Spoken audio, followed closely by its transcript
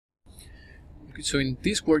So in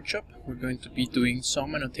this workshop, we're going to be doing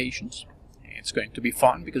some annotations. It's going to be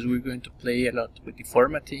fun because we're going to play a lot with the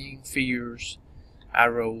formatting, figures,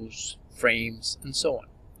 arrows, frames, and so on.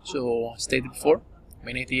 So as stated before,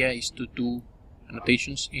 main idea is to do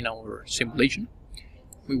annotations in our simulation.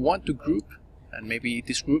 We want to group, and maybe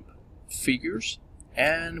this group, figures,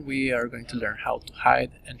 and we are going to learn how to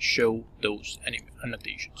hide and show those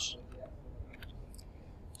annotations.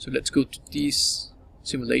 So let's go to this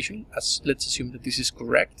simulation. Let's assume that this is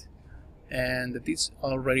correct and that it's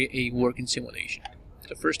already a working simulation.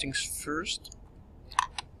 So first things first,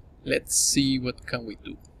 let's see what can we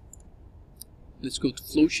do. Let's go to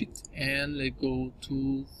Flowsheet and let's go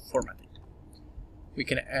to formatting. We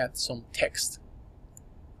can add some text.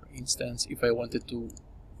 For instance, if I wanted to,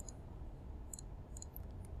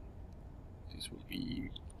 this will be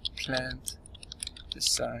plant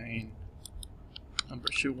design number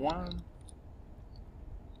 1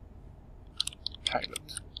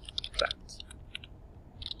 pilot plant.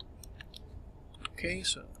 Okay,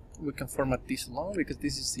 so we can format this along because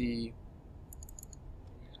this is the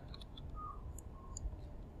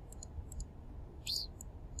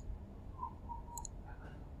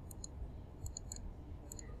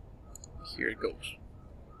here it goes.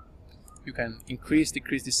 You can increase,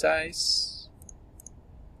 decrease the size,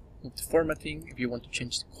 move the formatting. If you want to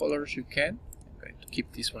change the colors, you can. I'm going to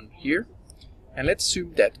keep this one here. And let's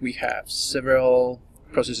assume that we have several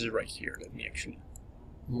processes right here. Let me actually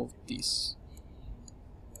move this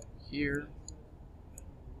here.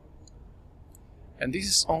 And this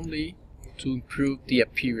is only to improve the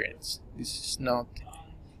appearance. This is not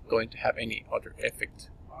going to have any other effect.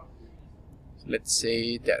 So let's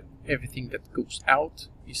say that everything that goes out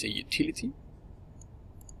is a utility.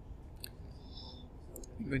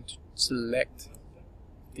 I'm going to select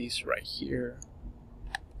this right here.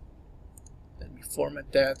 Let me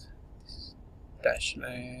format that. This is dash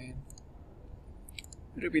line.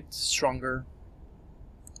 A little bit stronger.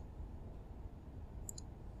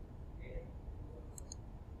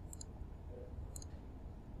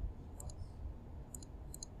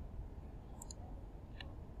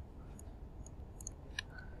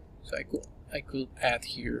 So I could add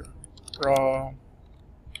here raw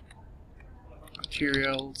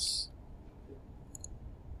materials,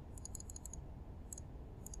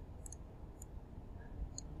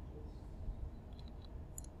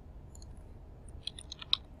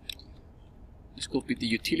 this could be the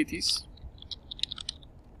utilities,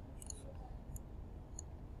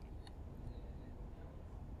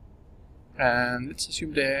 and let's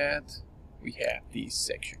assume that we have this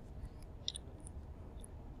section.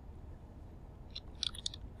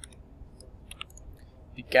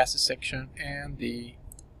 The gases section and the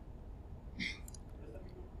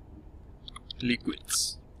liquid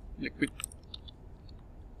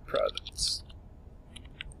products.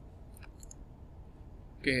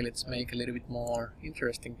 Okay, let's make a little bit more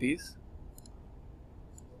interesting this.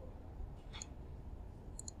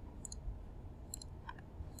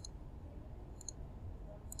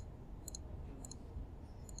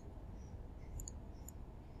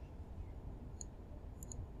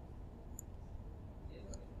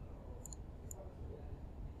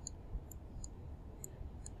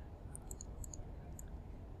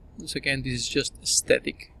 Once again, this is just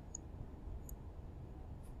static.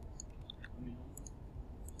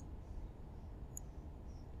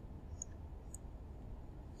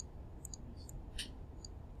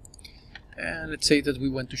 And let's say that we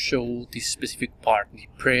want to show this specific part, the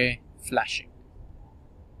pre-flashing.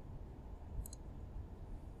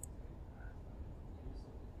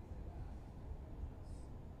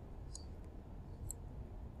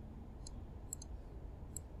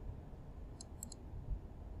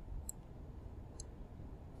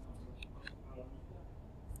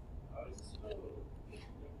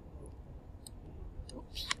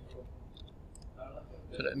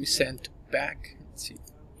 So let me send back. Let's see.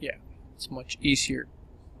 Yeah, it's much easier.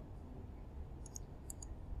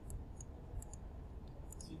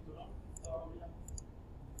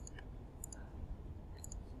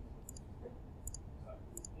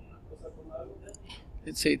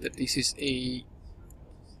 Let's say that this is a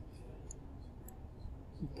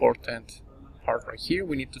important part right here.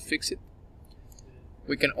 We need to fix it.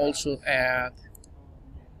 We can also add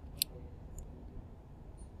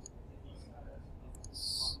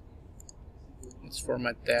let's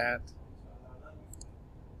format that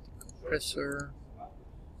compressor,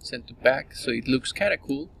 send to back so it looks kind of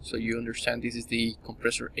cool, so you understand this is the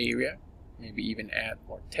compressor area. Maybe even add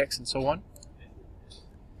more text and so on.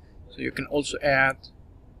 So you can also add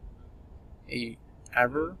a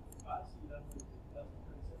error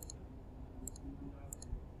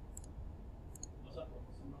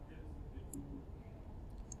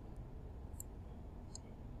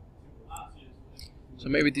So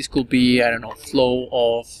maybe this could be, I don't know, flow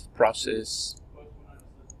of process,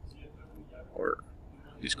 or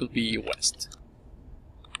this could be west.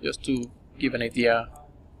 Just to give an idea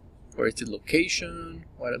where is the location,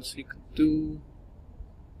 what else you could do.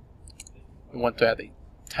 We want to add a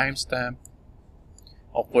timestamp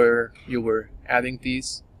of where you were adding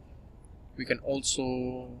this. We can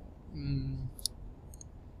also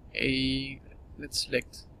let's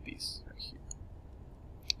select this right here.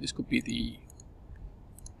 This could be the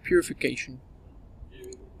purification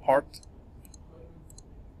part.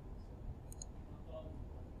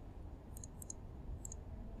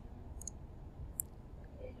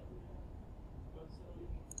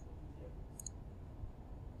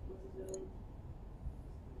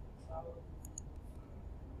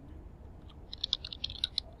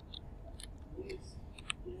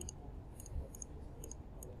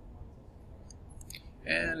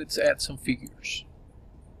 And let's add some figures.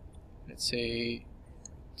 Let's say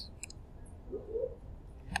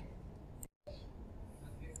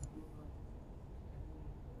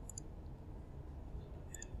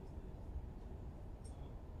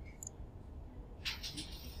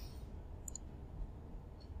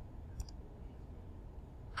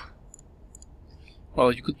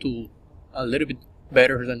well, you could do a little bit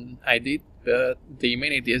better than I did, but the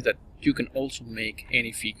main idea is that you can also make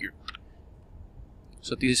any figure.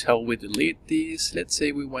 So this is how we delete this. Let's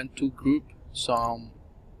say we want to group some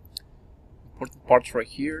important parts right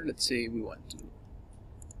here. Let's say we want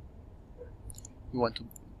to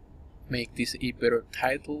make this a better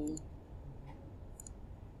title.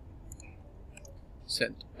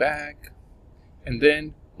 Send back, and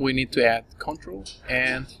then we need to add control,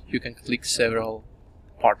 and you can click several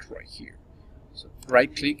parts right here. So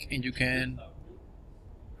right click and you can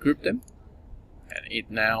group them, and it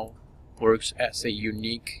now works as a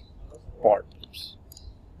unique part. Oops.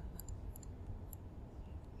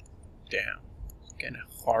 Damn, it's kind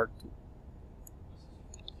of hard to.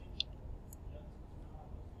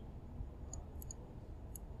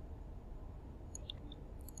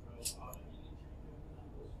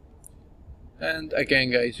 And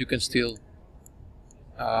again, guys, you can still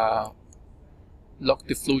lock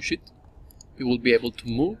the flow sheet. You will be able to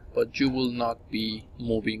move, but you will not be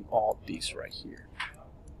moving all these right here.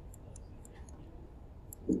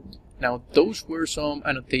 Now, those were some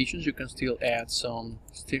annotations. You can still add some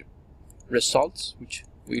results, which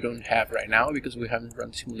we don't have right now because we haven't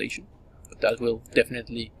run the simulation, but that will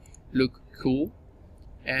definitely look cool.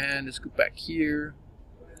 And let's go back here,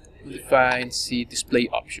 define see display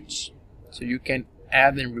options. So you can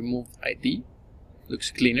add and remove ID.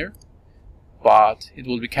 Looks cleaner, but it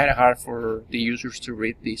will be kind of hard for the users to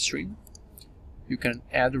read the stream. You can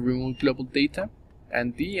add or remove global data,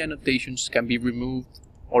 and the annotations can be removed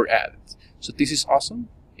or added. So this is awesome.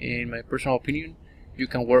 In my personal opinion, you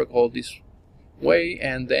can work all this way,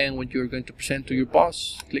 and then when you're going to present to your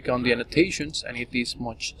boss, click on the annotations, and it is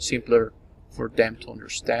much simpler for them to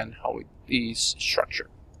understand how it is structured.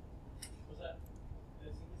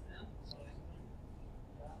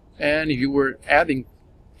 And if you were adding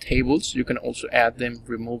tables, you can also add them,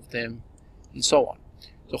 remove them, and so on.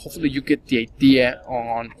 So hopefully you get the idea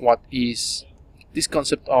on what is this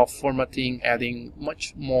concept of formatting, adding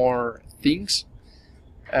much more things.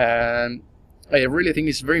 And I really think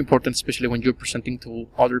it's very important, especially when you're presenting to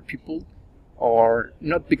other people, or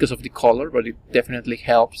not because of the color, but it definitely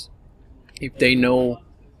helps if they know.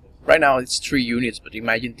 Right now it's 3 units, but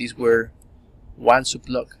imagine these were 1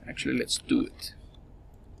 subblock. Actually, let's do it.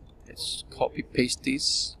 Let's copy paste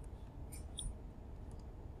this.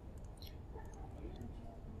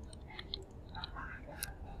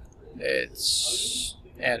 Let's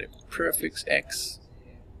add a prefix X.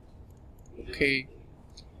 Okay.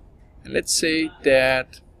 And let's say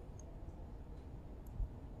that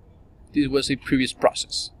this was a previous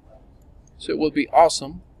process. So it will be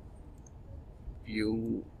awesome.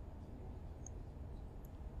 You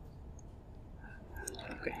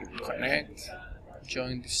okay, you connect.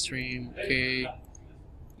 Join the stream, okay,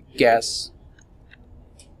 guess,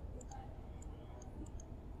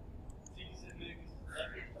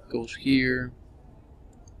 goes here,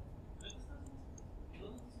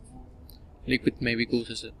 liquid maybe goes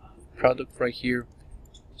as a product right here,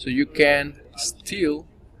 so you can still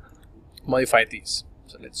modify these.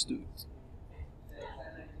 So let's do it.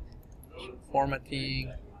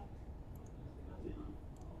 Formatting.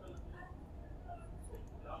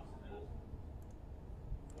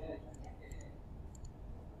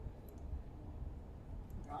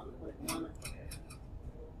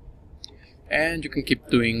 And you can keep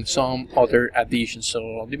doing some other additions.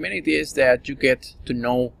 So the main idea is that you get to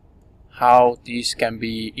know how this can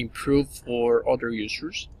be improved for other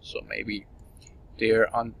users. So maybe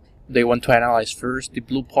they want to analyze first the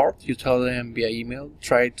blue part. You tell them via email,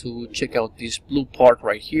 try to check out this blue part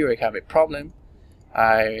right here. I have a problem.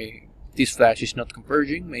 This flash is not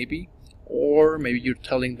converging, maybe. Or maybe you're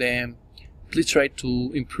telling them, please try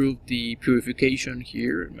to improve the purification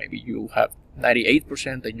here. Maybe you have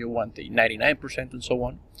 98% and you want a 99% and so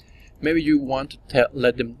on. Maybe you want to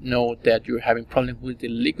let them know that you're having problems with the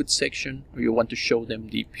liquid section, or you want to show them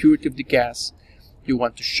the purity of the gas. You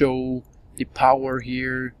want to show the power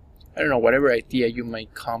here. I don't know, whatever idea you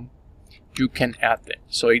might come, you can add them.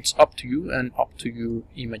 So it's up to you and up to your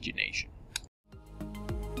imagination.